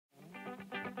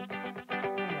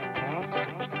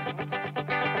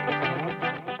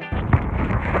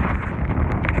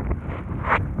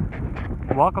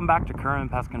Welcome back to Current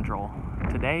Pest Control.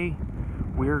 Today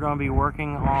we are going to be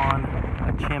working on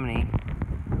a chimney,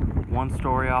 1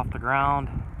 story off the ground.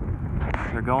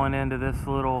 They're going into this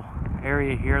little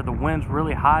area here. The wind's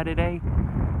really high today,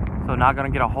 so not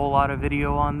going to get a whole lot of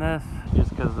video on this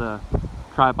just because the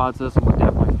tripod system would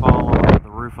definitely fall over the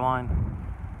roof line.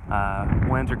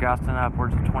 Winds are gusting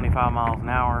upwards of 25 miles an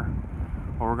hour.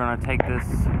 But we're going to take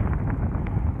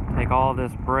all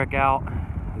this brick out.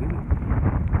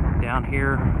 Down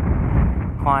here,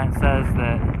 client says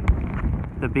that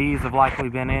the bees have likely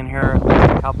been in here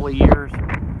a couple of years.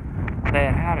 They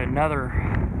had another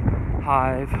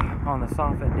hive on the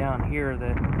soffit down here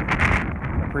that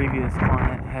the previous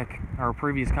client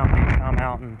previous company had come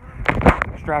out and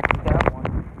extracted that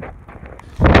one.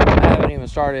 I haven't even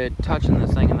started touching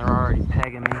this thing and they're already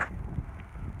pegging me.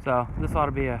 So this ought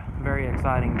to be a very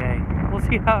exciting day. We'll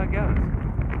see how it goes.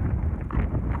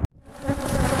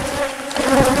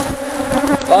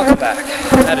 Welcome back.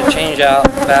 I had to change out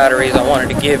batteries. I wanted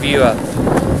to give you a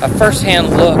first-hand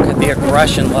look at the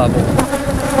aggression level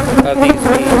of these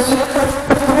bees.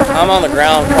 I'm on the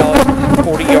ground probably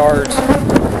 40 yards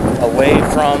away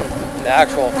from the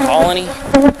actual colony,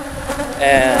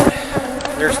 and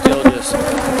they're still just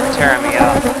tearing me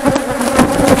up.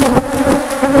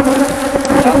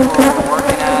 That's where we're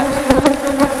working at.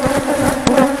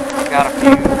 Got a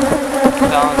few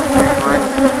stones, brick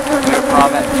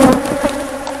from it.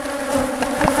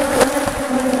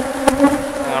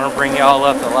 Bring y'all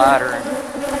up the ladder and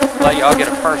let y'all get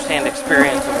a first-hand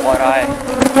experience of what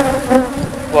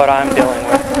I'm dealing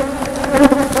with.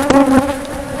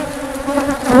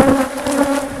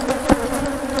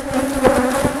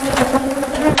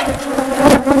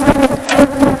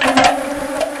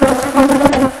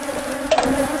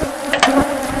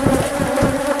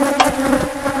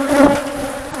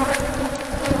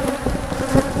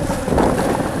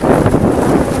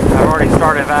 I've already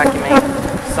started vacuuming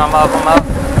some of them up.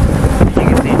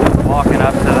 Walking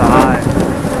up to the hive.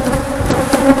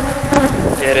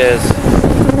 It is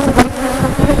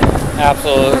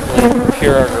absolutely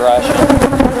pure aggression.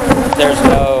 There's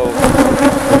no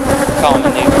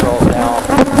calming these girls down.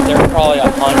 There's probably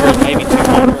 100, maybe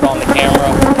 200 on the camera.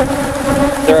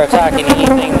 They're attacking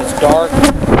anything that's dark,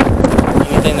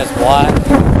 anything that's black.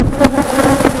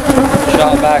 The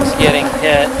shotback's getting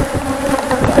hit.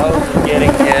 The hose is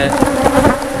getting hit.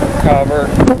 Covered.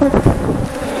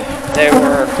 They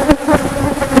were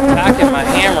attacking my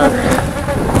hammer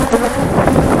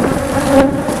a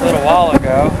little while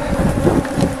ago.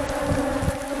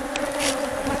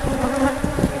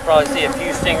 You can probably see a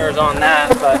few stingers on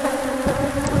that, but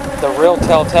the real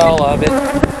telltale of it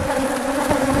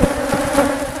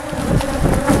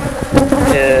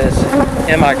is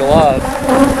in my glove.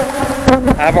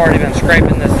 I've already been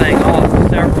scraping this thing off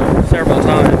several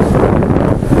times,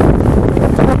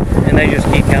 and they just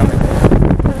keep coming.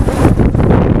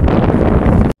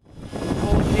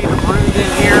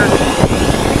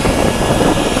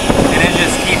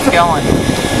 Going.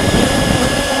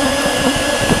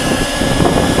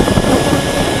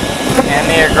 And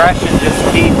the aggression just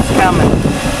keeps coming.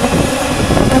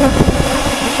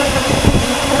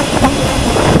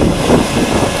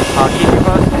 I'll keep you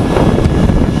posted.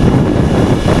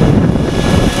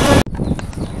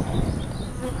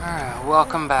 Alright,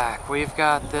 welcome back. We've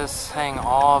got this thing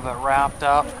all but wrapped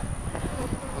up. You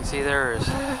can see there's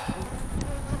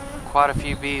quite a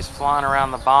few bees flying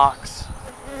around the box.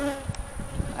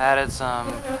 Added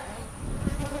some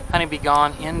honeybee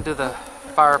gone into the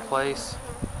fireplace,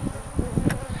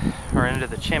 or into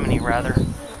the chimney rather,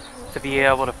 to be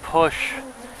able to push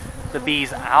the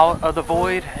bees out of the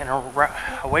void and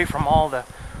away from all the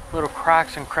little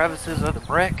cracks and crevices of the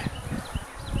brick,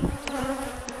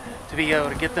 to be able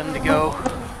to get them to go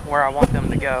where I want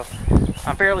them to go.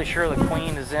 I'm fairly sure the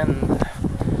queen is in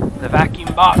the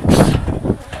vacuum box,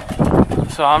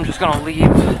 so I'm just going to leave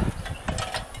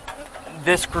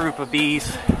this group of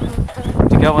bees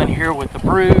to go in here with the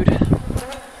brood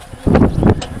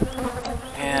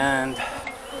and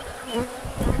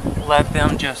let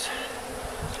them just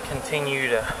continue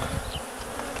to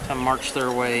march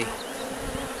their way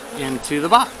into the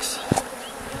box.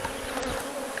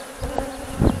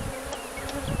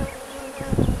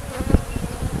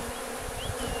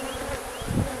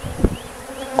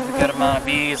 There's a good amount of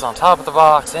bees on top of the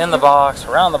box, in the box,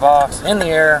 around the box, in the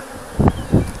air.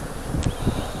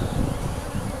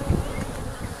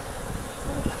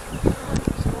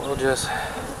 Just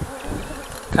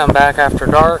come back after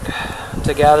dark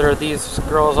to gather these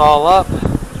girls all up,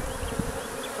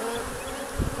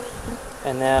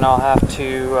 and then I'll have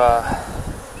to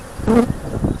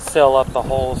seal up the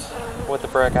holes with the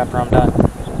brick after I'm done.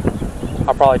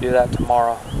 I'll probably do that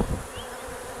tomorrow.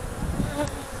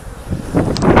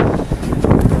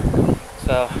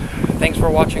 So, thanks for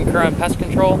watching Current Pest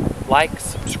Control. Like,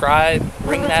 subscribe,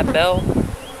 ring that bell,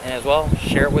 and as well,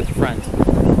 share it with your friends.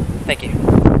 Thank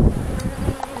you.